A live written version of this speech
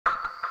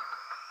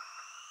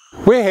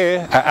We're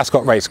here at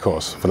Ascot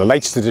Racecourse for the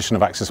latest edition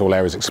of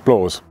AAA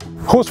Explores.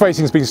 Horse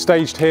racing has been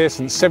staged here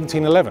since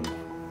 1711,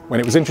 when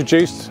it was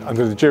introduced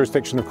under the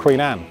jurisdiction of Queen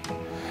Anne.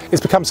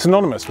 It's become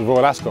synonymous with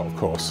Royal Ascot, of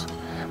course,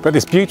 but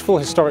this beautiful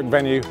historic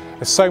venue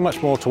has so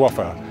much more to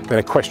offer than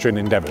equestrian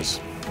endeavours.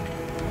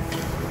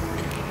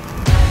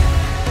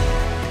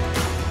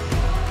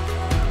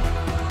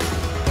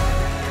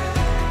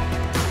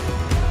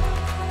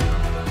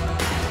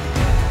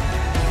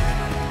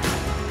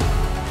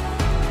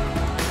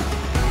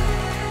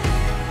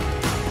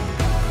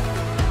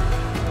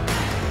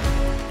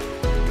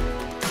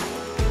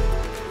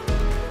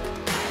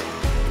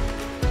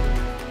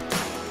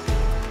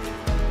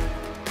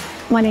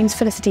 My name's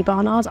Felicity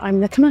Barnard.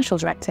 I'm the Commercial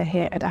Director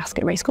here at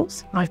Ascot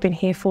Racecourse. I've been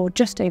here for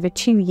just over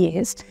 2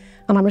 years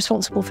and I'm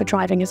responsible for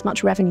driving as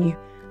much revenue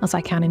as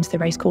I can into the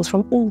racecourse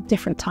from all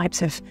different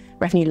types of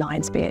revenue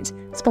lines, be it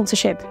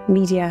sponsorship,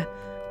 media,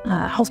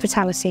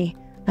 hospitality,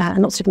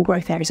 and lots of different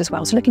growth areas as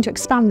well. So looking to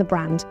expand the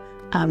brand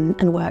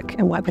and work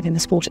within the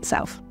sport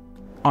itself.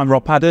 I'm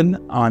Rob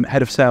Padden. I'm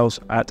Head of Sales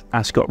at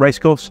Ascot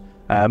Racecourse.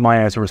 My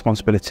areas of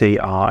responsibility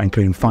are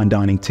including fine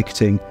dining,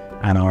 ticketing,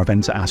 and our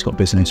events at Ascot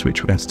Business,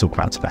 which we're going to talk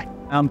about today.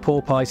 I'm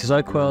Paul Pice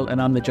Oakwell,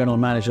 and I'm the General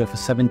Manager for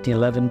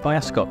 1711 by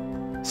Ascot.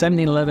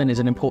 1711 is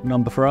an important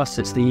number for us.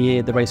 It's the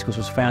year the racecourse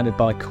was founded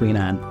by Queen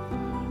Anne.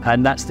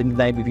 And that's the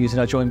name we've used in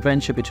our joint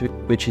venture,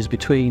 which is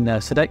between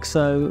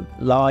Sodexo,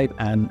 Live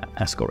and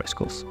Ascot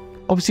Racecourse.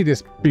 Obviously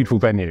this beautiful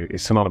venue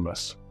is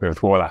synonymous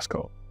with Royal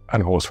Ascot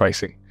and horse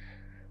racing,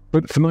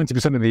 but for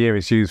 90% of the year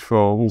it's used for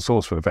all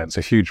sorts of events,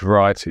 a huge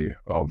variety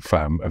of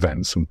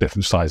events from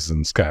different sizes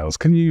and scales.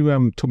 Can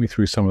you talk me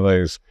through some of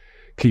those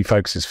key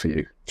focuses for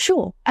you?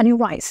 Sure, and you're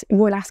right,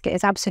 Royal Ascot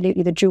is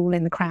absolutely the jewel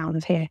in the crown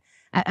of here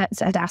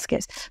at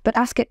Ascot. But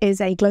Ascot is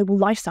a global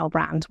lifestyle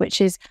brand,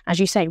 which is, as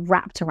you say,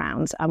 wrapped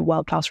around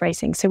world-class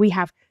racing. So we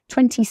have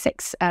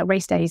 26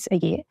 race days a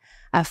year,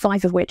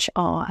 5 of which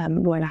are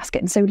Royal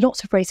Ascot. And so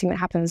lots of racing that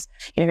happens,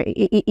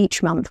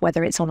 each month,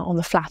 whether it's on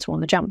the flat or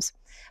on the jumps.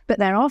 But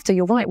thereafter,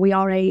 you're right, we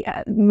are a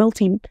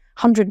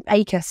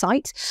multi-hundred-acre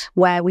site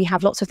where we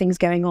have lots of things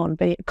going on,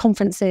 be it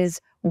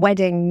conferences,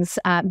 weddings,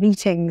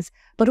 meetings,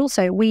 but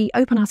also we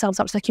open ourselves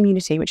up to the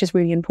community, which is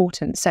really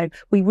important. So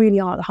we really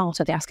are at the heart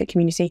of the Ascot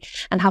community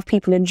and have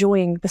people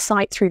enjoying the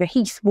site through the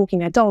heath, walking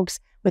their dogs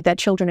with their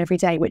children every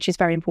day, which is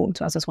very important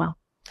to us as well.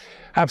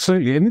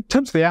 Absolutely. In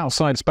terms of the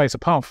outside space,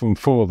 apart from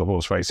for the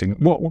horse racing,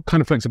 what kind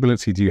of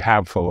flexibility do you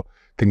have for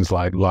things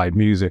like live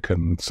music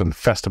and some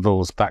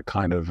festivals, that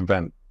kind of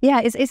event? Yeah,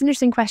 it's an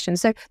interesting question.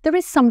 So there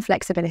is some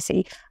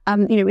flexibility.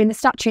 In the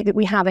statute that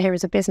we have here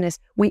as a business,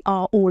 we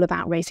are all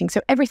about racing.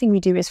 So everything we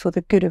do is for the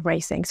good of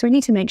racing. So we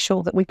need to make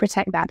sure that we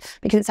protect that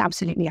because it's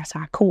absolutely at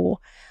our core.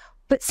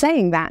 But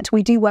saying that,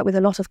 we do work with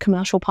a lot of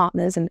commercial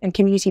partners and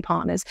community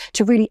partners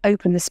to really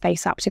open the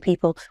space up to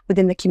people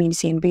within the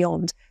community and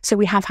beyond. So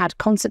we have had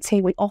concerts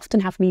here. We often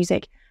have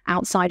music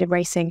outside of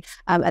racing,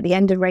 at the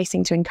end of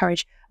racing, to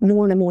encourage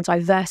more and a more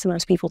diverse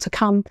amount of people to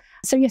come.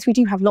 So yes, we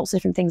do have lots of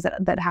different things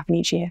that happen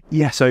each year.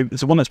 Yeah, so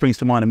one that springs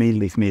to mind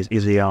immediately for me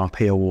is the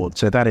ERP Award.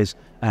 So that is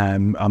a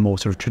more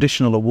sort of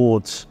traditional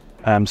awards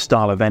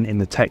style event in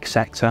the tech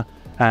sector.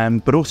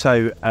 But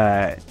also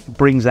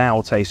brings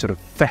out a sort of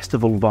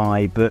festival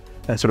vibe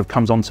that sort of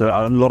comes onto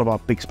a lot of our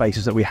big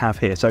spaces that we have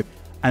here. So,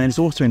 and it's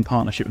also in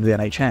partnership with the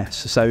NHS.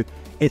 So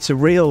it's a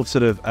real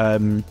sort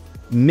of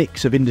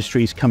mix of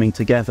industries coming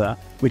together,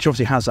 which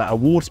obviously has that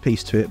awards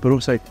piece to it, but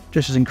also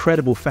just as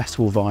incredible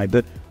festival vibe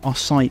that our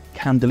site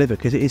can deliver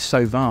because it is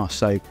so vast.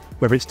 So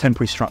whether it's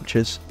temporary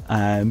structures,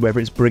 whether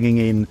it's bringing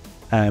in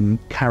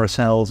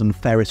carousels and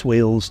Ferris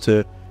wheels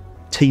to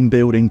team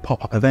building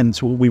pop-up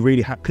events, we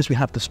really have, because we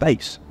have the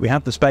space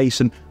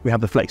and we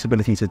have the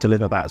flexibility to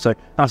deliver that. So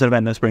that's an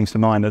event that springs to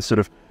mind that sort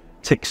of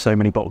ticks so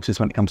many boxes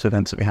when it comes to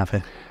events that we have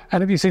here.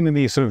 And have you seen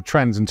any sort of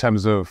trends in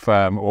terms of,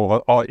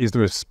 or is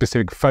there a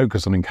specific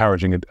focus on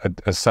encouraging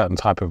a certain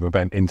type of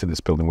event into this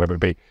building, whether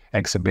it be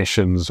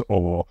exhibitions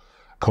or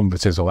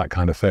conferences or that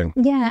kind of thing?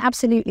 Yeah,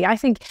 absolutely. I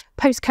think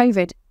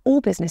post-COVID,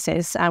 all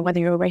businesses, whether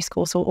you're a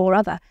racecourse or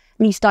other,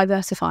 need to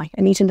diversify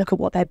and need to look at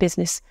what their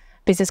business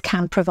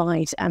can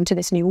provide to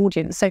this new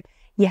audience. So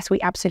yes, we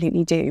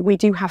absolutely do. We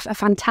do have a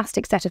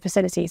fantastic set of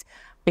facilities,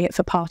 be it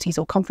for parties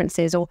or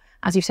conferences, or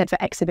as you said, for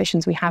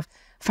exhibitions. We have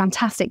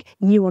fantastic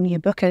year-on-year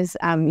bookers.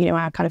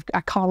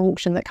 Our car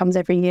auction that comes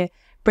every year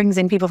brings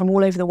in people from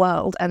all over the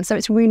world. And so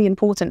it's really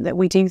important that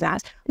we do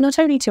that, not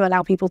only to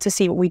allow people to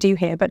see what we do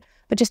here, but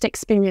just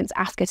experience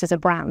Ascot as a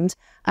brand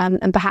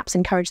and perhaps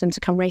encourage them to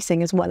come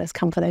racing as well as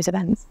come for those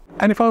events.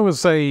 And if I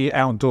was a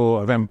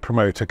outdoor event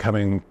promoter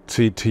coming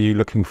to you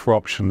looking for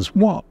options,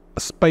 what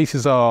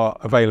spaces are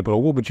available,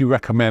 or what would you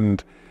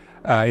recommend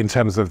in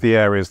terms of the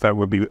areas that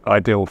would be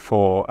ideal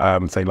for,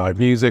 say, live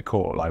music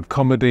or live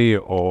comedy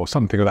or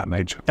something of that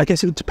nature? I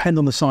guess it would depend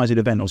on the size of the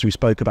event, as we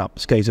spoke about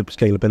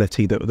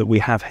scalability that we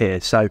have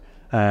here. So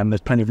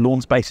there's plenty of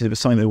lawn spaces. If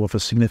it's something that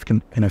offers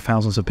significant,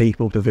 thousands of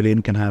people,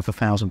 pavilion can have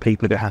 1,000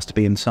 people if it has to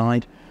be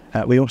inside.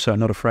 We also are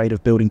not afraid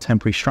of building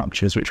temporary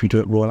structures, which we do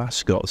at Royal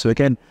Ascot. So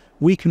again,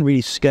 we can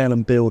really scale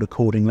and build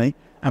accordingly.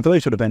 And for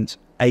those sort of events,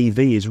 AV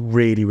is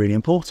really, really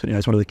important. You know,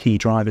 it's one of the key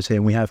drivers here.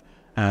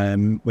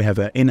 And we have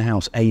an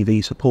in-house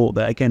AV support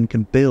that, again,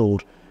 can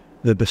build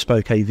the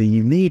bespoke AV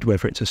you need,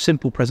 whether it's a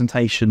simple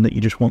presentation that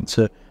you just want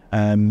to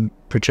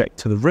project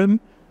to the room,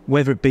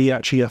 whether it be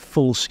actually a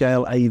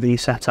full-scale AV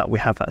setup. We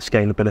have that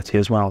scalability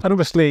as well. And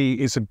obviously,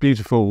 it's a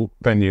beautiful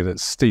venue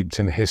that's steeped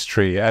in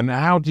history. And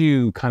how do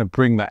you kind of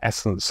bring that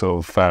essence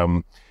of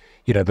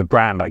you know, the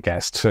brand, I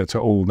guess, to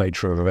all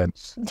nature of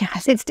events?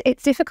 Yes,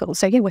 it's difficult.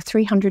 So yeah, we're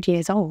 300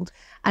 years old.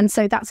 And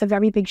so that's a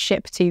very big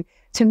ship to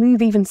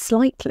move even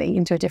slightly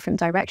into a different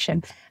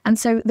direction. And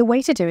so the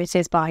way to do it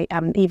is by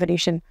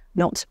evolution,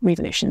 not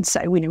revolution.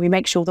 So we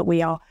make sure that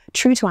we are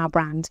true to our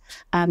brand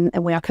and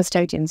we are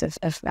custodians of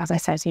as I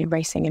said,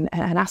 racing and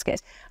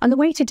Ascot. And the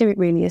way to do it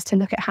really is to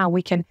look at how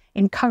we can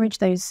encourage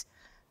those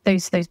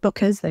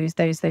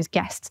bookers, those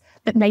guests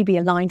that may be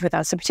aligned with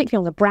us. So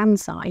particularly on the brand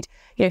side,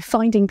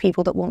 finding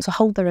people that want to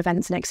hold their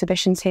events and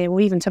exhibitions here,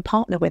 or even to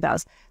partner with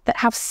us, that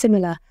have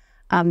similar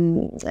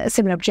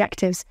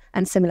objectives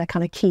and similar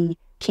kind of key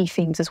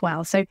themes as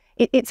well. So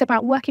it's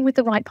about working with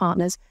the right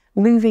partners,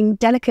 moving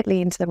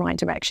delicately into the right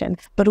direction,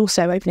 but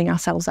also opening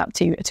ourselves up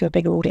to a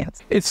bigger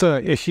audience. It's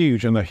a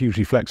huge and a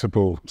hugely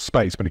flexible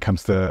space when it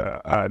comes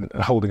to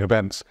holding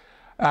events.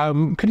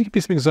 Can you give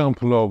me some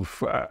example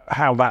of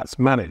how that's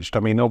managed?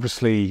 I mean,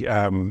 obviously,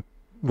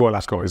 Royal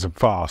Ascot is a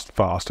vast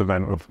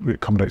event. It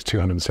accommodates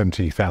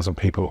 270,000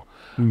 people.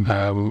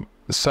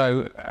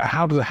 So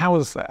how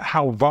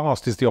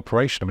vast is the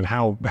operation? I mean,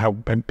 how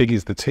big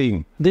is the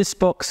team? This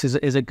box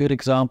is a good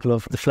example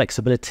of the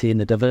flexibility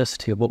and the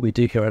diversity of what we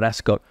do here at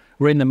Ascot.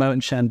 We're in the Moat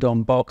and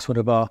Chandon box, one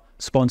of our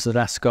sponsors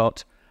at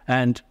Ascot,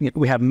 and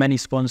we have many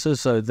sponsors,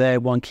 so they're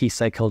one key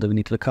stakeholder we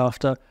need to look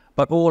after.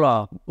 But all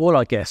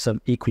our guests are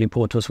equally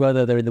important to us,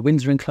 whether they're in the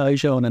Windsor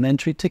enclosure on an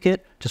entry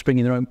ticket, just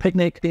bringing their own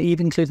picnic,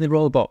 even including the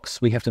Royal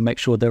Box. We have to make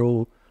sure they're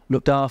all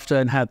looked after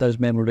and have those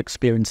memorable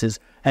experiences.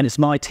 And it's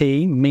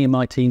me and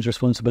my team's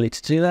responsibility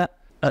to do that.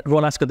 At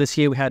Royal Ascot this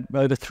year, we had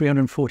over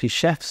 340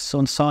 chefs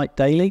on site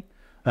daily,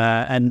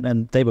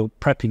 and they were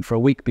prepping for a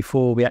week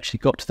before we actually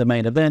got to the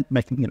main event,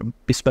 making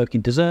bespoke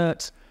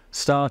desserts,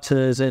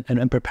 starters,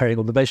 and preparing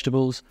all the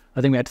vegetables.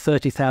 I think we had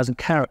 30,000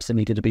 carrots that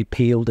needed to be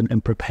peeled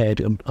and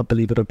prepared,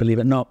 believe it or believe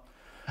it not.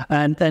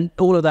 And then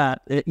all of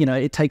that,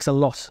 it takes a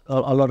lot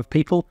of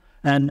people.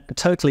 And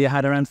totally, I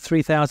had around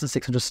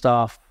 3,600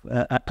 staff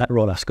at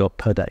Royal Ascot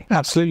per day.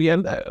 Absolutely.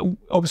 And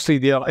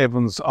obviously,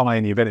 everyone's eye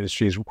in the event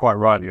industry is quite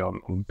rightly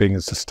on being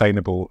as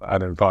sustainable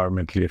and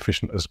environmentally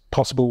efficient as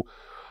possible.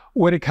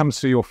 When it comes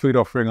to your food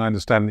offering, I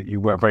understand that you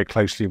work very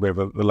closely with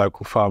the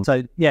local farm.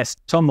 So, yes,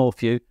 Tom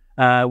Morphew.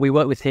 We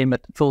work with him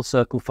at Full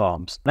Circle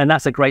Farms. And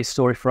that's a great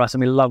story for us.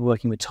 And we love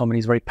working with Tom, and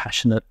he's very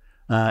passionate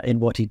in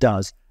what he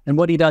does. And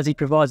what he does, he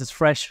provides us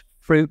fresh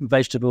fruit and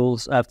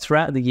vegetables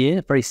throughout the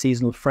year, very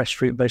seasonal fresh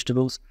fruit and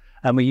vegetables.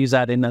 And we use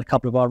that in a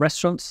couple of our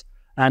restaurants.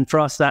 And for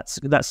us, that's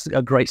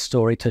a great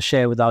story to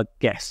share with our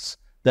guests,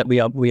 that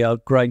we are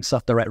growing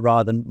stuff direct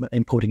rather than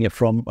importing it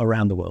from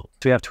around the world.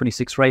 So we have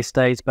 26 race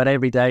days, but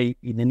every day,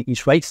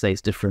 each race day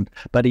is different,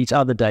 but each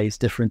other day is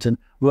different. And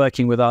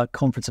working with our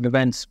conference and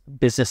events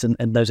business and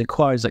those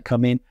inquiries that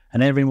come in,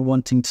 and everyone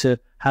wanting to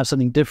have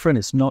something different.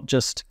 It's not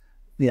just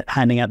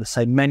handing out the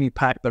same menu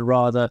pack, but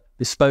rather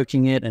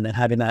bespoking it and then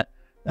having that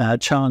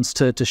chance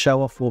to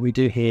show off what we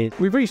do here.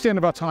 We've reached the end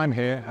of our time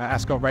here at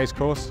Ascot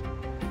Racecourse,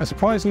 a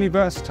surprisingly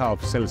versatile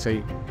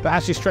facility that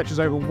actually stretches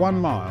over 1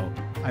 mile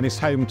and is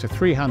home to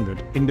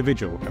 300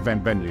 individual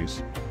event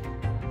venues.